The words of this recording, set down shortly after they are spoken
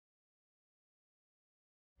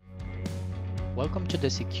Welcome to the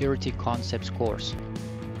Security Concepts course.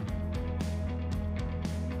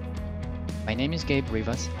 My name is Gabe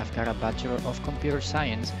Rivas. I've got a Bachelor of Computer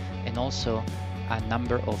Science and also a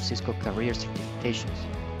number of Cisco career certifications.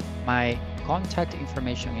 My contact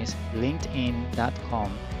information is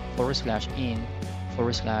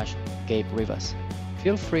linkedin.com/in/Gabe Rivas.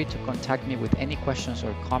 Feel free to contact me with any questions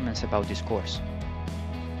or comments about this course.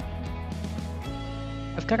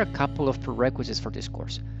 I've got a couple of prerequisites for this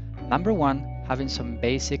course. Number one, having some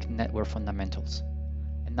basic network fundamentals.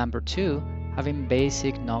 And number two, having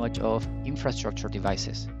basic knowledge of infrastructure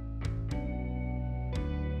devices.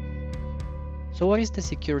 So what is the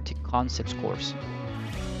Security Concepts course?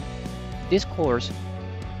 This course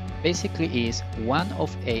basically is one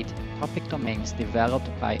of 8 topic domains developed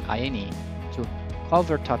by INE to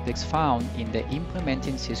cover topics found in the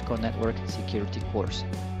Implementing Cisco Network Security course.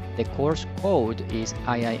 The course code is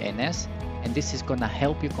IINS, and this is going to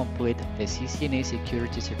help you complete the CCNA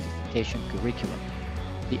Security Certification curriculum.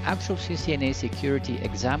 The actual CCNA Security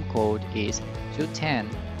exam code is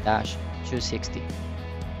 210-260.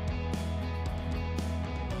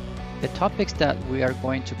 The topics that we are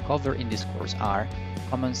going to cover in this course are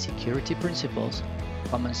common security principles,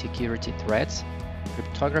 common security threats,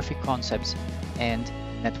 cryptography concepts, and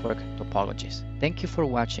network topologies. Thank you for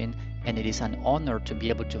watching, and it is an honor to be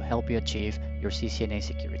able to help you achieve your CCNA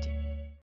security.